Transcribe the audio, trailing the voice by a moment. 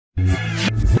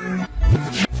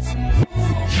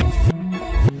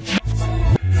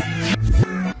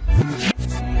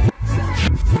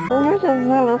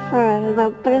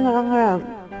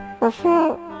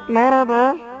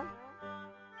Merhaba.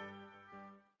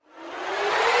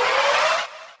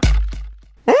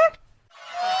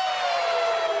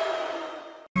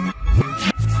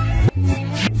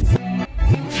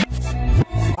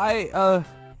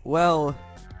 Well,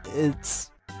 it's...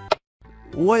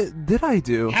 What did I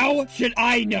do? How should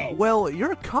I know? Well,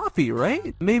 you're coffee,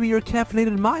 right? Maybe your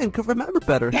caffeinated mind could remember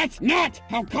better. That's not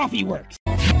how coffee works!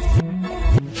 Oh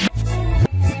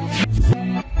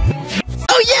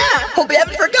yeah! Hope you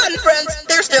haven't forgotten, friends!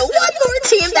 There's still one more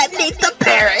team that needs to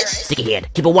perish! Sticky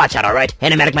head, keep a watch out, alright?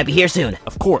 Animatic might be here soon.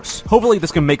 Of course. Hopefully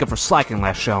this can make up for slacking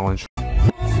last challenge.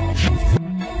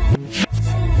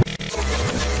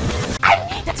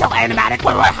 Tell Animatic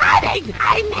where we're hiding!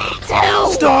 I need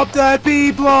to! Stop that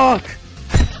B block!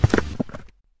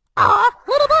 Aw,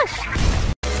 little bush!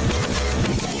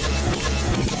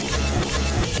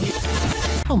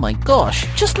 Oh my gosh,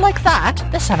 just like that?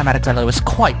 This Animatic fellow is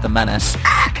quite the menace.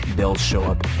 They'll show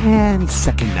up any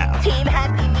second now. Team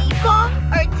Happy Meatball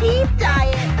or Team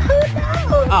Diet? Who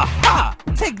knows? Aha!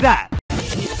 Take that!